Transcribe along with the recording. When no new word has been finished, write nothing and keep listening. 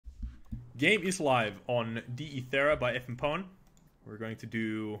Game is live on DE Thera by Fmpone. We're going to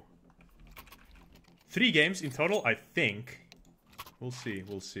do 3 games in total, I think. We'll see,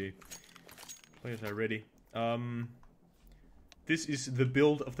 we'll see. Players are ready. This is the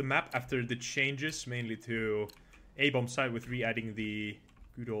build of the map after the changes, mainly to A-bomb side with re-adding the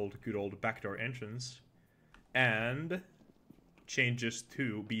good old backdoor entrance. And changes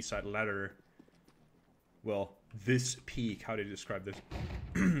to B-side ladder. Well, this peak, how do you describe this?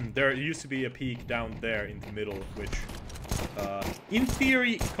 There used to be a peak down there in the middle, which, in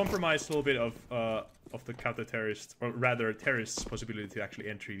theory, compromised a little bit of the counter-terrorist, or rather, terrorists' possibility to actually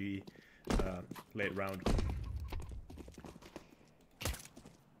enter the late round.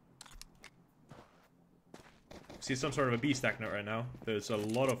 See some sort of a B stack note right now. There's a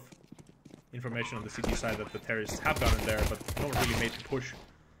lot of information on the CT side that the terrorists have gotten there, but no one really made the push.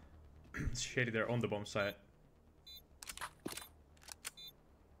 It's shady there on the bomb side.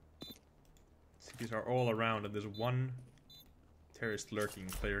 Cities are all around, and there's one terrorist lurking.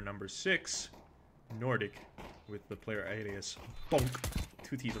 Player number 6, Nordic, with the player alias Bonk.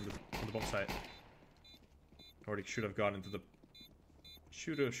 2 T's on the bomb side. Nordic should have gone into the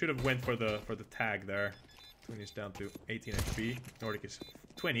should have went for the tag there. 20 is down to 18 HP. Nordic is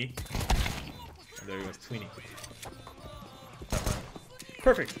 20. And there he goes, 20.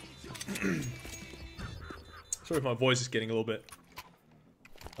 Perfect. Sorry if my voice is getting a little bit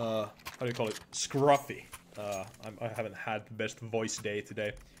how do you call it? Scruffy. I haven't had the best voice day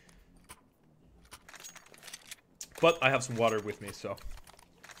today. But I have some water with me, so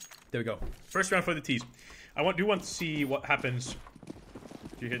there we go. First round for the T's. I do want to see what happens.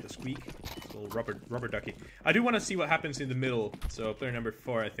 Do you hear the squeak? It's a little rubber ducky. I do want to see what happens in the middle. So player number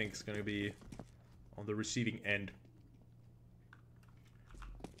 4, I think, is going to be on the receiving end.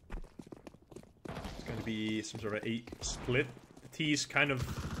 It's going to be some sort of a split. The T's kind of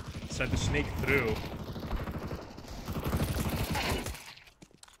decide to snake through.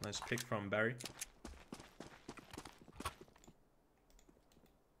 Nice pick from Barry.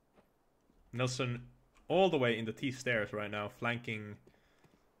 Nelson all the way in the T stairs right now, flanking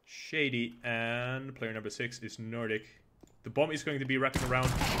Shady, and player number 6 is Nordic. The bomb is going to be wrapping around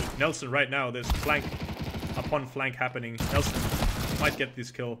Nelson right now. There's flank upon flank happening. Nelson might get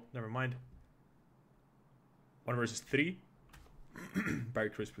this kill. Never mind. 1 versus 3. Barry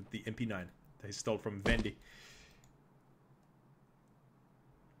Crisp with the MP9 that he stole from Vendy.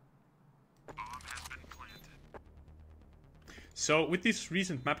 So with these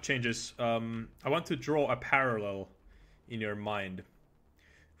recent map changes, I want to draw a parallel in your mind.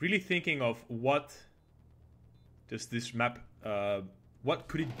 Really thinking of what does this map, what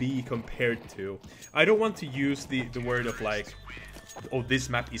could it be compared to? I don't want to use the word of like, oh, this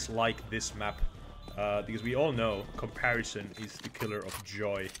map is like this map, because we all know comparison is the killer of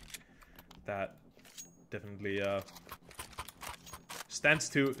joy. That definitely stands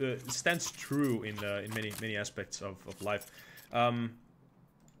true in many aspects of life. But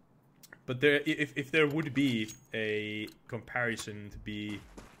if there would be a comparison to be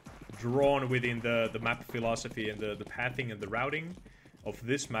drawn within the map philosophy and the pathing and the routing of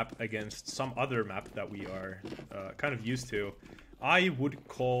this map against some other map that we are kind of used to, I would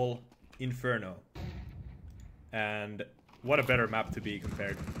call Inferno. And what a better map to be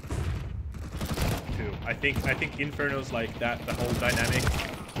compared to. I think Inferno's like that, the whole dynamic,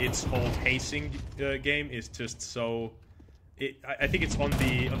 its whole pacing game is just so. I think it's on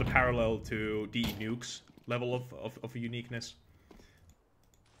the parallel to DE Nuke's level of uniqueness.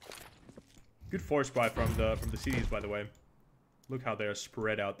 Good force buy from the cities, by the way. Look how they're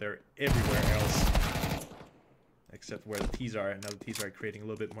spread out there everywhere else, except where the T's are. And now the T's are creating a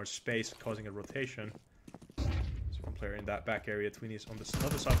little bit more space, causing a rotation. So one player in that back area. Tweeny's on the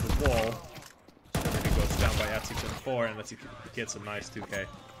other side of the wall. So everything goes down by at 6-4, and let's see if he gets a nice 2K.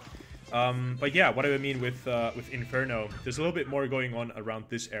 But yeah, what do I mean with Inferno? There's a little bit more going on around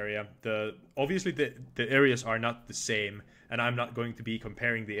this area. Obviously the areas are not the same, and I'm not going to be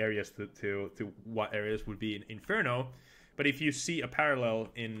comparing the areas to what areas would be in Inferno. But if you see a parallel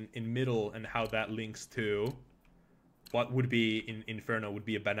in middle and how that links to what would be in Inferno would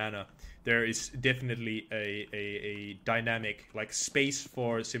be a banana, there is definitely a dynamic, like space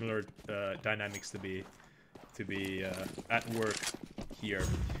for similar dynamics to be at work here.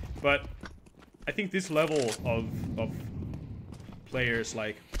 But I think this level of players,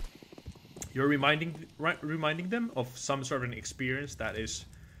 like, you're reminding them of some sort of an experience that is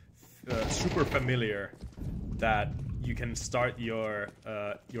super familiar, that you can start your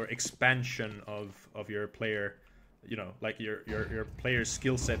expansion of your player, you know, like your player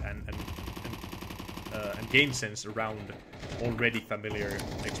skill set and game sense around already familiar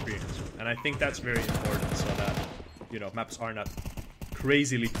experience. And I think that's very important so that, you know, maps are not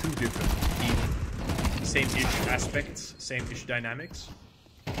crazily too different in same-ish aspects, same-ish dynamics.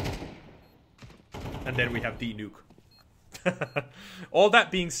 And then we have D-Nuke. All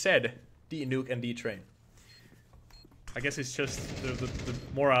that being said, D-Nuke and D-Train. I guess it's just the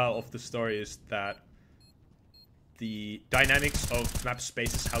moral of the story is that the dynamics of map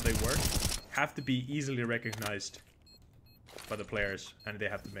spaces, how they work, have to be easily recognized by the players, and they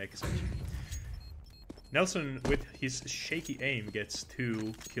have to make sense. Nelson, with his shaky aim, gets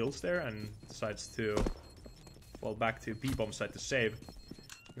 2 kills there and decides to fall back to B-bomb side to save.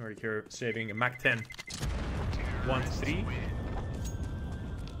 You're already here saving a Mac 10. 1-3.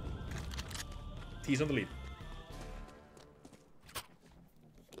 T's on the lead.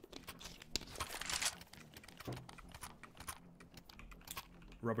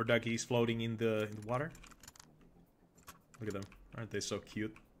 Rubber duckies floating in the water. Look at them. Aren't they so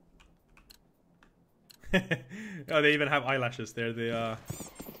cute? Oh, they even have eyelashes there. They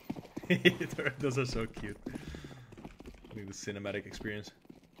those are so cute. Look at the cinematic experience.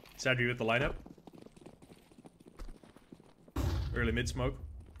 Sadri with the lineup. Early mid smoke.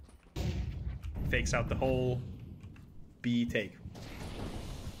 Fakes out the whole B take.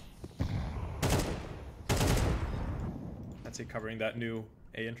 That's it, covering that new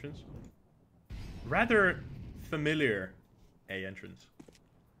A entrance. Rather familiar A entrance.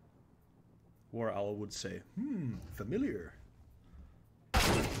 War Owl would say, familiar.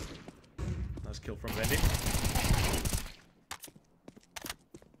 Nice kill from Vendy.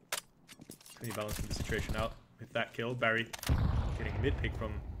 Clean balancing the situation out with that kill. Barry getting mid pick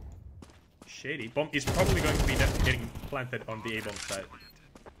from Shady. Bomb is probably going to be getting planted on the A-bomb side.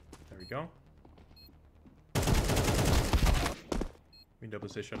 There we go. Window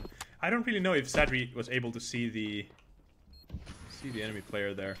position. I don't really know if Sadri was able to see the enemy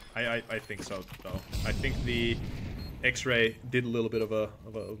player there. I think so though. I think the X-ray did a little bit of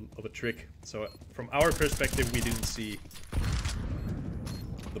a trick. So from our perspective, we didn't see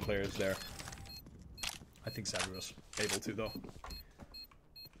the players there. I think Sadri was able to though.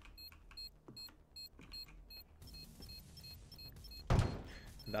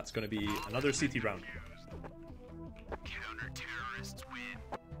 And that's going to be another CT round. Counter-terrorists win.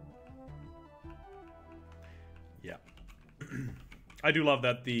 Yeah. I do love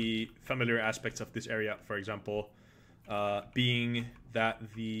that the familiar aspects of this area, for example, being that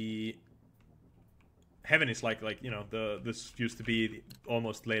the heaven is like you know, this used to be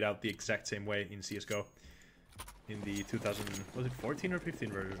almost laid out the exact same way in CS:GO in the 2014 or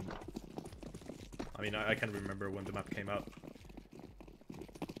 15 version. I mean, I can't remember when the map came out.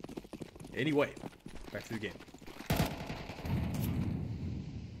 Anyway, back to the game.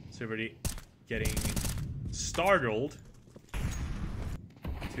 Silverdy getting startled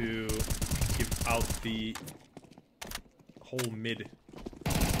to give out the whole mid.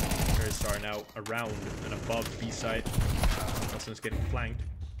 Terrorists are now around and above B side. Nelson's getting flanked.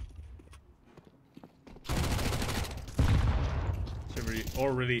 Silverdy,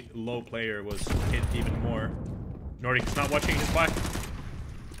 already low player, was hit even more. Nordic is not watching his back.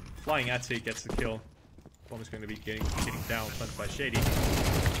 Flying Atsi gets the kill. Bomb is going to be getting down, flanked by Shady.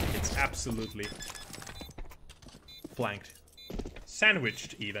 It's absolutely flanked.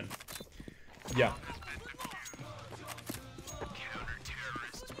 Sandwiched, even. Yeah.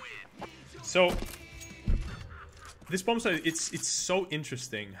 So, this bomb site, it's so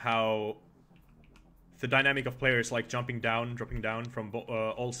interesting how the dynamic of players like jumping down, dropping down from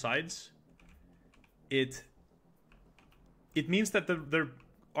all sides. It means that there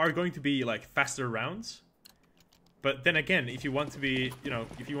are going to be like faster rounds, but then again, if you want to be, you know,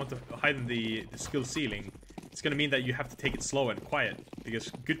 if you want to heighten the skill ceiling, it's going to mean that you have to take it slow and quiet, because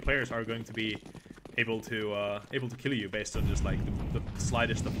good players are going to be able to kill you based on just like the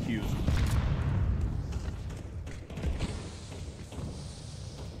slightest of cues.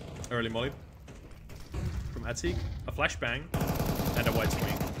 Early molly from Atsig, a flashbang, and a white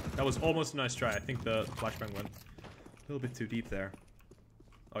swing. That was almost a nice try. I think the flashbang went a little bit too deep there.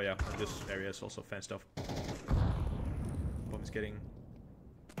 Oh yeah, and this area is also fenced off. Bomb is getting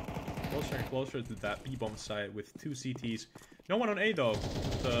closer and closer to that B-bomb side with 2 CTs. No one on A though.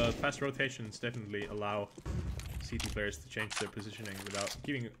 The fast rotations definitely allow CT players to change their positioning without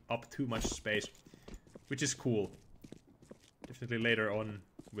giving up too much space, which is cool. Definitely later on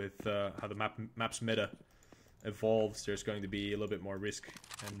with how the map's meta evolves, there's going to be a little bit more risk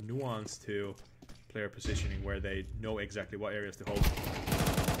and nuance to player positioning where they know exactly what areas to hold.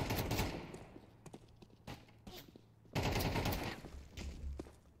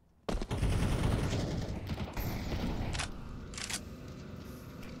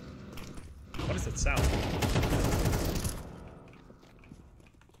 was that sound?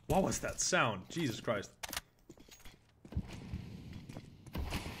 What was that sound? Jesus Christ.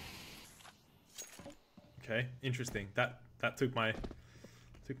 Okay, interesting. That took my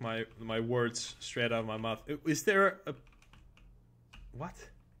words straight out of my mouth. Is there a what?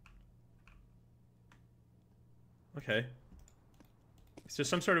 Okay. Is there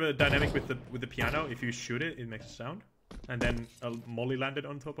some sort of a dynamic with the piano? If you shoot it, it makes a sound, and then a molly landed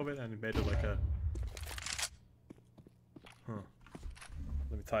on top of it, and it made it like a. Huh.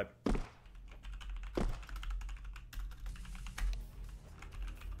 Let me type.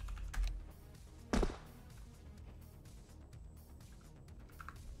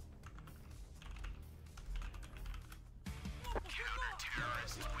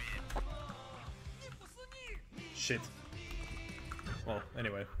 Shit. Well,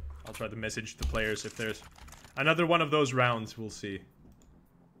 anyway, I'll try to message the players if there's another one of those rounds. We'll see.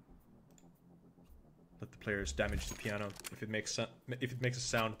 Let the players damage the piano if it makes a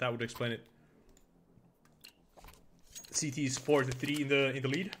sound. That would explain it. CT's 4-3 in the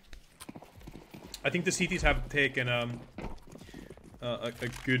lead. I think the CTs have taken a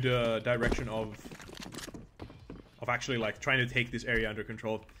good direction of actually like trying to take this area under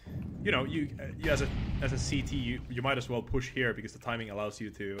control. You know, you as a CT, you might as well push here because the timing allows you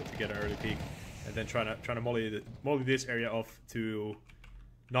to get an early peek, and then trying to molly this area off to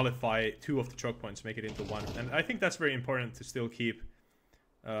nullify 2 of the choke points, make it into 1. And I think that's very important to still keep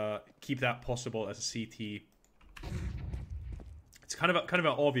that possible as a CT. It's kind of an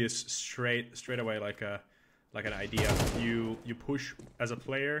obvious straight away like an idea. You push as a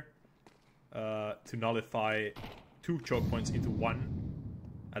player to nullify 2 choke points into 1.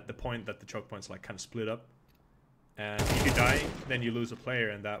 At the point that the choke points like kind of split up, and if you die, then you lose a player,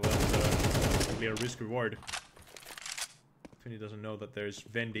 and that was a clear risk reward. Tony doesn't know that there's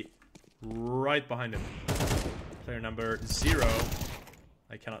Vendi right behind him. Player number 0.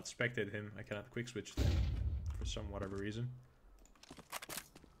 I cannot spectate him. I cannot quick switch to him for some whatever reason.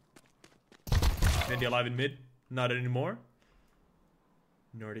 Vendi alive in mid. Not anymore.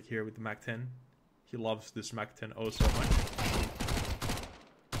 Nordic here with the Mac 10. He loves this Mac 10 oh so much.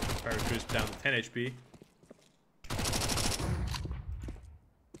 Fire crisp down to 10 HP.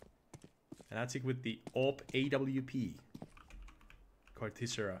 And that's it with the AWP AWP.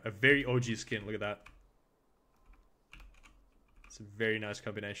 Thera. A very OG skin, look at that. It's a very nice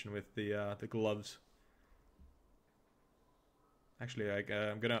combination with the gloves. Actually,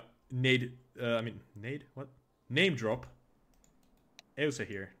 I'm gonna nade what? Name drop Elsa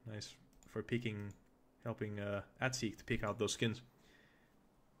here. Nice for picking, helping AdSeek to pick out those skins.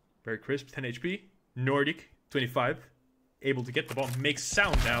 Very crisp, 10 HP. Nordic, 25. Able to get the bomb. Makes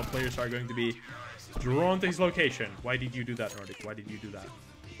sound now. Players are going to be drawn to his location. Why did you do that, Nordic? Why did you do that?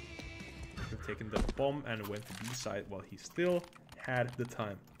 Could have taken the bomb and went to B side while he still had the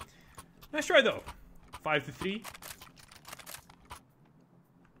time. Nice try though. 5-3.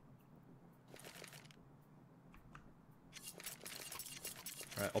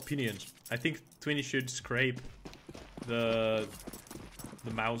 Alright, opinions. I think Twinny should scrape the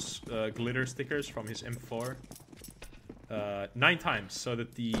mouse glitter stickers from his M4 9 times so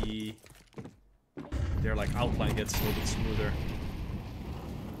that their like outline gets a little bit smoother.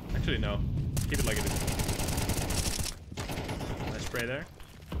 Actually no, keep it like it is. Nice spray there.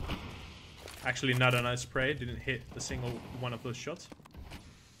 Actually not a nice spray, didn't hit a single one of those shots.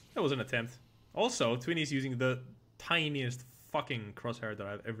 That was an attempt. Also, Twinny's using the tiniest fucking crosshair that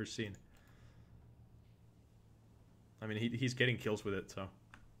I've ever seen. I mean, he's getting kills with it, so.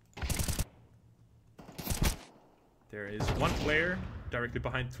 There is one player directly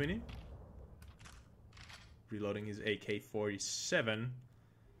behind Twinny. Reloading his AK-47.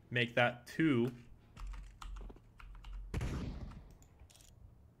 Make that 2.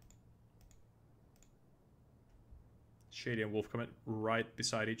 Shady and Wolf come right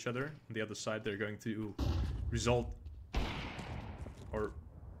beside each other. On the other side, they're going to result... Or...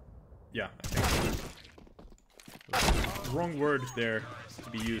 Yeah, I think... Wrong word there to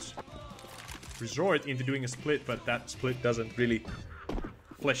be used. Resort into doing a split, but that split doesn't really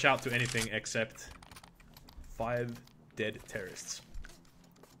flesh out to anything except 5 dead terrorists.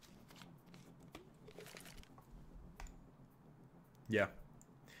 Yeah.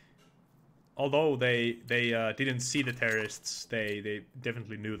 Although they didn't see the terrorists, they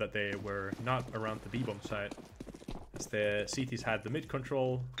definitely knew that they were not around the B-bomb site. As the CTs had the mid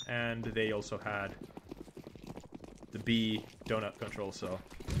control, and they also had the B donut control, so,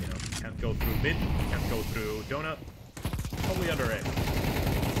 you know, can't go through mid, can't go through donut. Probably under A.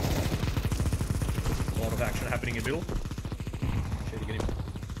 A lot of action happening in middle. Shady getting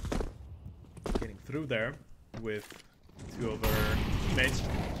Getting through there with 2 of her teammates.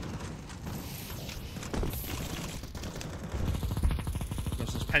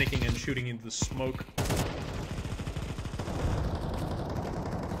 Nelson's panicking and shooting into the smoke.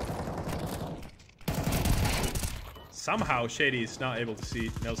 Somehow Shady is not able to see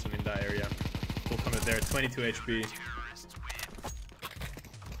Nelson in that area. Full comment there, 22 HP.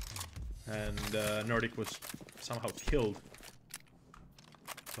 And Nordic was somehow killed.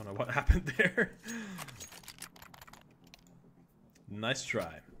 Don't know what happened there. Nice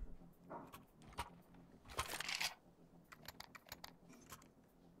try.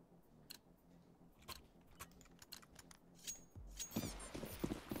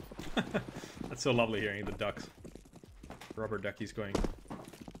 That's so lovely hearing the ducks. Rubber duckies going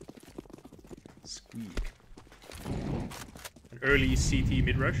squeak. An early CT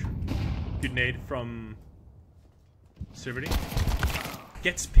mid-rush. Good nade from Silverty.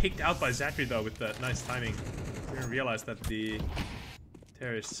 Gets picked out by Zatri though with that nice timing. Didn't realize that the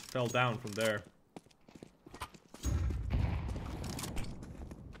terrorists fell down from there.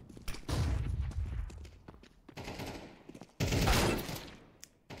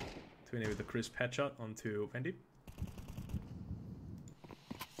 Twinny with a crisp headshot onto Fendi.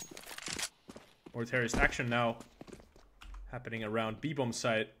 More terrorist action now happening around B-bomb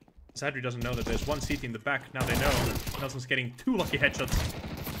site. Zadri doesn't know that there's one CT in the back. Now they know. Nelson's getting 2 lucky headshots.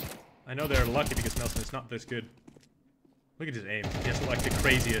 I know they're lucky because Nelson is not this good. Look at his aim. He has like the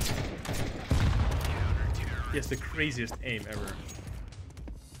craziest. He has the craziest aim ever.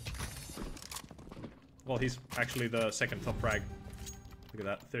 Well, he's actually the 2nd top frag. Look at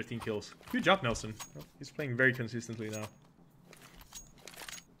that, 13 kills. Good job, Nelson. Oh, he's playing very consistently now.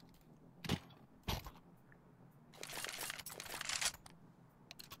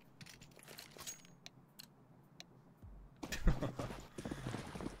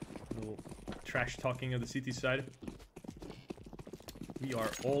 Little trash talking of the CT side. We are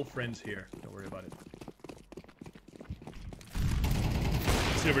all friends here. Don't worry about it.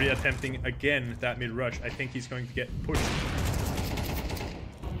 Silverty attempting again that mid-rush. I think he's going to get pushed.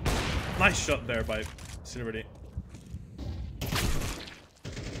 Nice shot there by Silverty.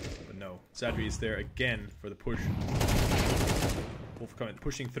 But no, Zadri is there again for the push. Wolf comment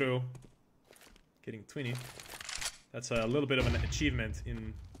pushing through. Getting Twinny. That's a little bit of an achievement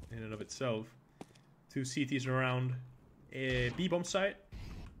in and of itself. 2 CTs around a B-bomb site.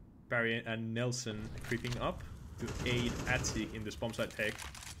 Barry and Nelson creeping up to aid Atsi in this bomb site take.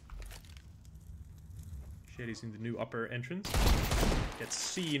 Shady's in the new upper entrance. Gets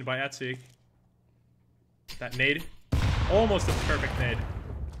seen by Atsi. That nade. Almost a perfect nade.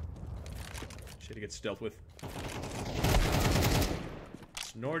 Shady gets dealt with.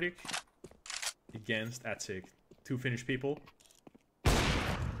 It's Nordic against Atsi. 2 Finnish people.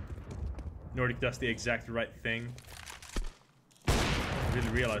 Nordic does the exact right thing. I really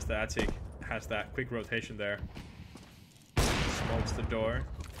realized that Atsi has that quick rotation there. Smokes the door.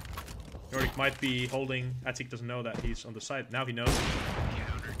 Nordic might be holding. Atsi doesn't know that he's on the side. Now he knows.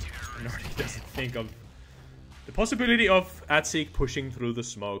 Nordic doesn't think of the possibility of Atsi pushing through the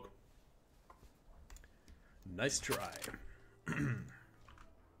smoke. Nice try.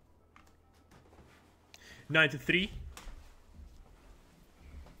 9-3.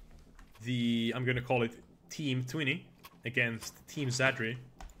 I'm gonna call it Team Twinny against Team Zadri.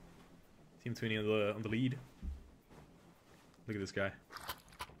 Team Twinny on the lead. Look at this guy.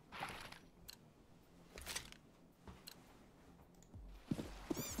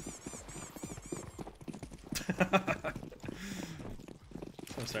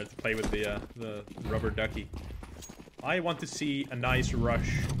 I'm starting to play with the rubber ducky. I want to see a nice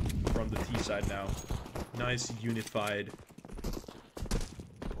rush from the T side now. Nice unified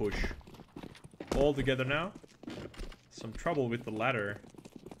push. All together now. Some trouble with the ladder.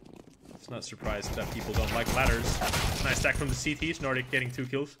 It's not surprised that people don't like ladders. Nice stack from the CTs. Nordic getting 2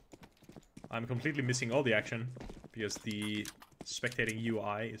 kills. I'm completely missing all the action because the spectating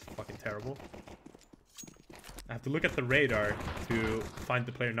UI is fucking terrible. I have to look at the radar to find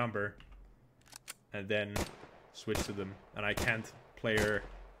the player number and then switch to them. And I can't player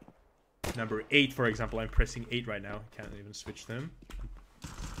number 8, for example. I'm pressing 8 right now. Can't even switch to him.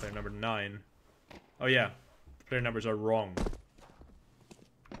 Player number 9. Oh yeah, the player numbers are wrong.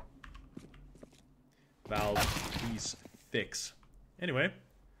 Valve, please fix. Anyway,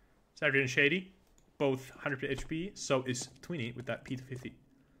 Saturday and Shady, both 100 HP. So is Twinny with that P250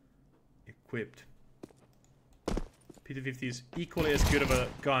 equipped. P250 is equally as good of a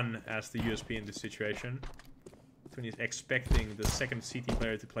gun as the USP in this situation. Twinny is expecting the 2nd CT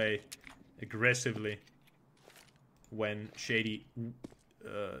player to play aggressively when Shady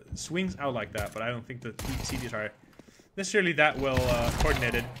swings out like that, but I don't think the CDs are necessarily that well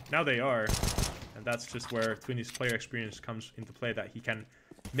coordinated. Now they are, and that's just where Twinny's player experience comes into play, that he can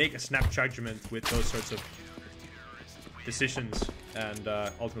make a snap judgment with those sorts of decisions and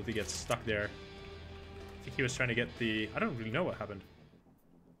ultimately gets stuck there. I think he was trying to get the... I don't really know what happened.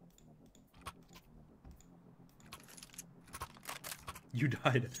 You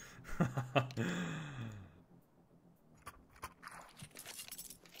died.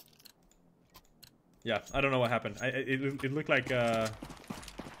 Yeah, I don't know what happened. It looked like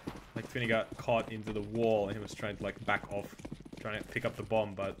Twinny got caught into the wall and he was trying to like back off, trying to pick up the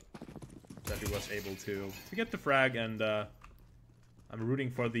bomb, but Zadri was able to get the frag, and I'm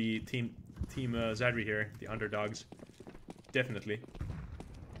rooting for the team Zadri here, the underdogs, definitely.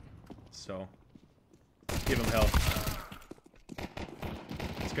 So give him hell.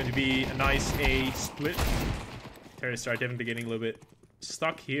 It's going to be a nice A split. Thera are definitely getting a little bit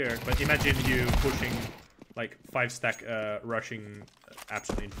stuck here, but imagine you pushing like 5-stack rushing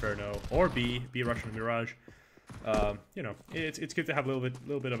Absolute Inferno or B rushing Mirage. You know, it's good to have a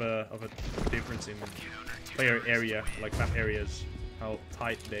little bit of a difference in player area, like map areas, how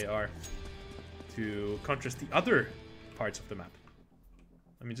tight they are, to contrast the other parts of the map.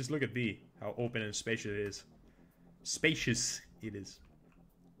 I mean, just look at B, how open and spacious it is.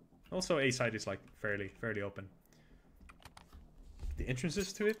 Also, A side is like fairly open. The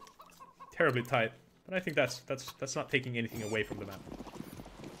entrances to it, terribly tight, but I think that's not taking anything away from the map.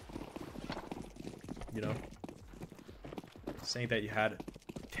 You know, saying that you had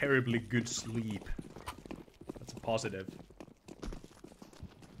terribly good sleep, that's a positive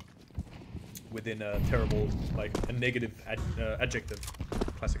within a terrible, like a negative adjective,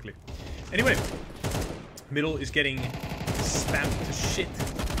 classically. Anyway, middle is getting spammed to shit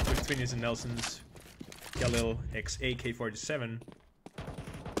with Twinnies and Nelsons. Galil X AK-47.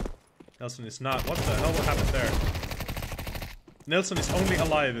 Nelson is not. What the hell? What happened there? Nelson is only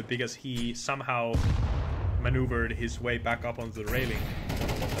alive because he somehow maneuvered his way back up onto the railing.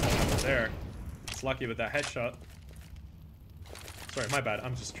 What the hell happened there? It's lucky with that headshot. Sorry, my bad.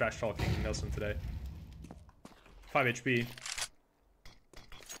 I'm just trash talking Nelson today. 5 HP.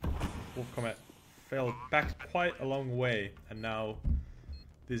 Wolf Comet fell back quite a long way, and now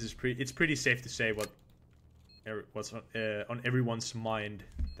this is it's pretty safe to say what's on everyone's mind,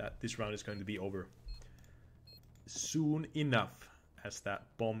 that this round is going to be over soon enough, as that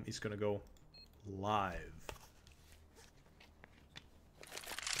bomb is going to go live.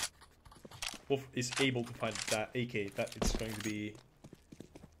 Wolf is able to find that AK. That it's going to be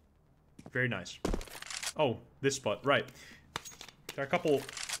very nice. Oh, this spot, right. There are a couple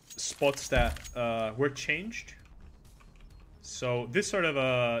spots that were changed. So this sort of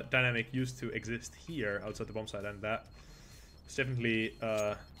a dynamic used to exist here outside the bomb site, and that was definitely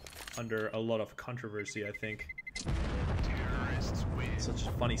under a lot of controversy, I think. Such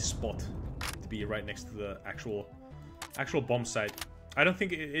a funny spot to be right next to the actual bomb site. I don't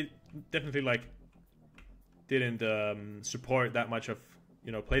think it definitely like didn't support that much of,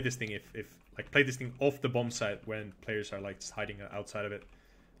 you know, play this thing off the bomb site when players are like just hiding outside of it,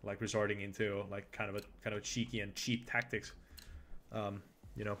 like resorting into like kind of a cheeky and cheap tactics.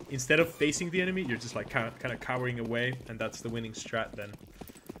 You know, instead of facing the enemy, you're just like kind of cowering away, and that's the winning strat. Then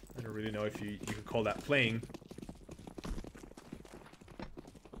I don't really know if you could call that playing.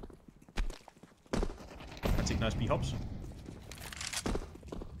 That's it. Nice B hops.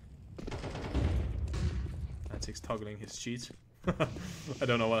 That's Six toggling his cheats. I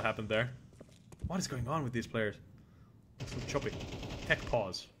don't know what happened there. What is going on with these players? It's so choppy. Tech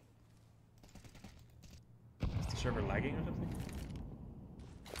pause. Is the server lagging or something?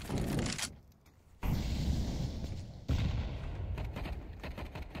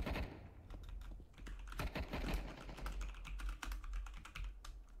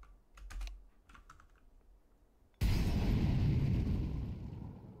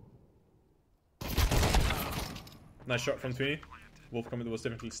 Nice shot from Twinny. Wolf Comet was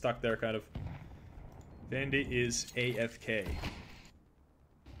definitely stuck there, kind of. Dandy is AFK.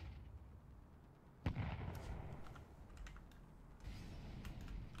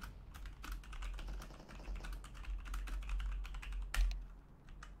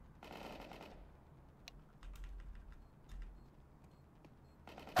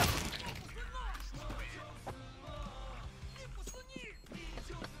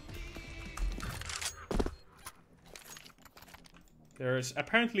 There's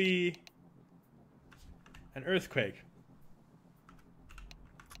apparently an earthquake.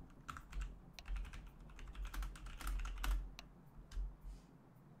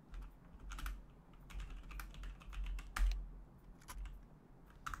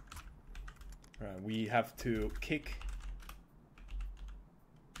 Alright, we have to kick.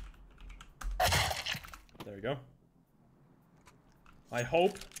 There we go. I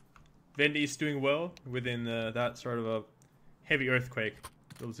hope Vendi is doing well within that sort of a heavy earthquake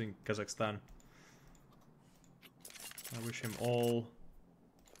that was in Kazakhstan. I wish him all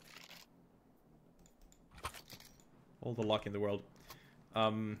the luck in the world.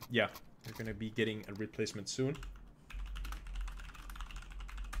 Yeah, we're gonna be getting a replacement soon.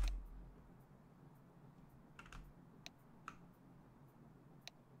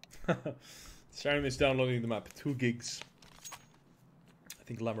 Sharon is downloading the map. 2 gigs. I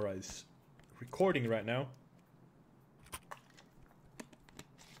think Lamara is recording right now.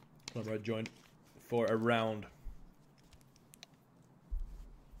 Lamara joined for a round.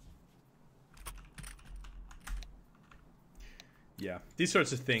 Yeah, these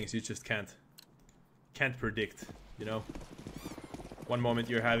sorts of things you just can't predict, you know. One moment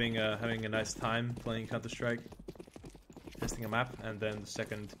you're having a nice time playing Counter-Strike, testing a map, and then the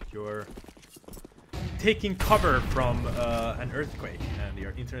second you're taking cover from an earthquake and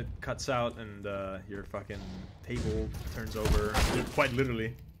your internet cuts out and your fucking table turns over, quite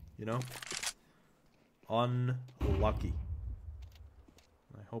literally, you know. Unlucky.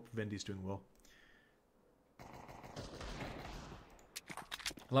 I hope Vendi's doing well.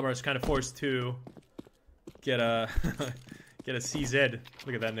 Lamar is kind of forced to get a get a CZ.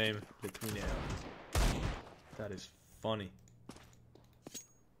 Look at that name, between it. That is funny.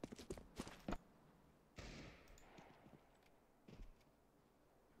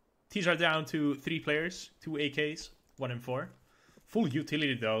 T's are down to 3 players, 2 AKs, 1 M4. Full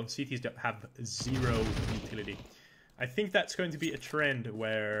utility though. CTs have 0 utility. I think that's going to be a trend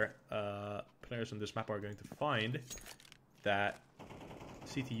where players on this map are going to find that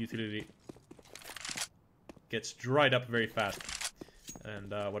CT utility gets dried up very fast.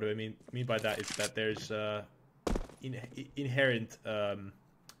 And what do I mean by that is that there's inherent... the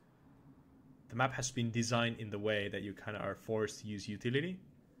map has been designed in the way that you kind of are forced to use utility.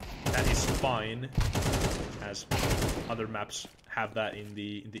 That is fine, as other maps have that in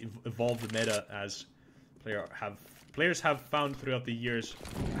the evolved meta, as players have found throughout the years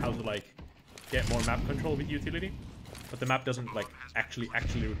how to like get more map control with utility, but the map doesn't like actually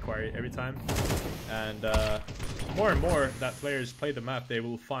require it every time. And more and more that players play the map, they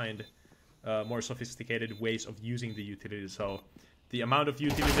will find more sophisticated ways of using the utility. So the amount of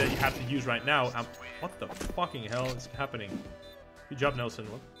utility that you have to use right now, what the fucking hell is happening? Good job, Nelson.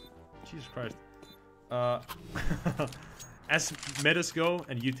 What? Jesus Christ. As metas go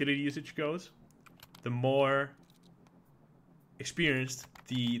and utility usage goes, the more experienced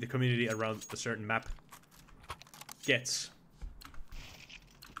the community around a certain map gets.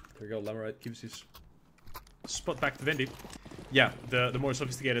 There we go, Lamarite gives his spot back to Vendi. Yeah, the more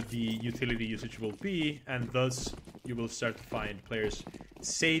sophisticated the utility usage will be, and thus you will start to find players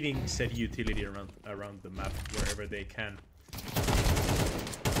saving said utility around the map wherever they can.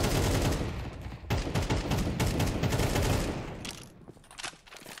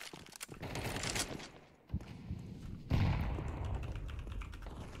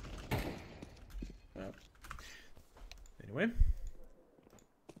 Anyway,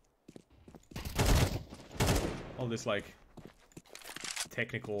 all this like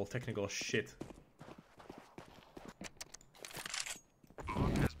technical shit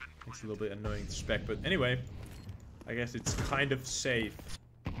makes it a little bit annoying to spec, but anyway, I guess it's kind of safe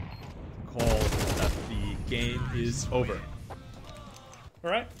to call that the game is over.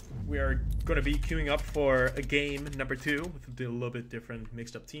 Alright, we are gonna be queuing up for a game number 2 with a little bit different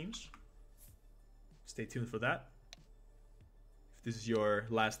mixed up teams. Stay tuned for that. If this is your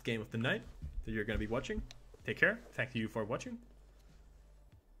last game of the night that you're going to be watching, take care. Thank you for watching.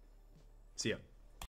 See ya.